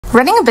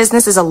Running a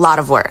business is a lot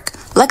of work.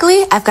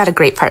 Luckily, I've got a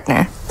great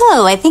partner.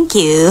 Oh, I think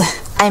you...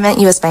 I meant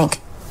USBank.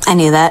 I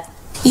knew that.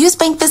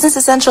 USBank Business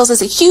Essentials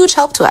is a huge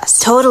help to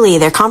us. Totally.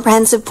 Their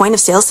comprehensive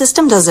point-of-sale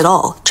system does it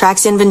all.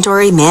 Tracks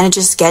inventory,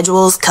 manages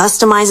schedules,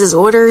 customizes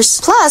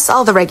orders. Plus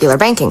all the regular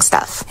banking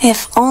stuff.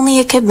 If only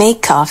it could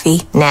make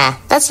coffee. Nah,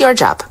 that's your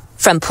job.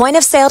 From point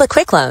of sale to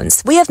quick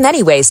loans, we have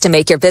many ways to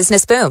make your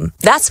business boom.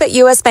 That's what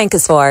US Bank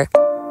is for.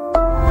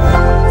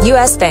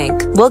 US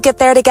Bank. We'll get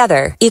there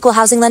together. Equal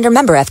housing lender,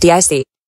 member FDIC.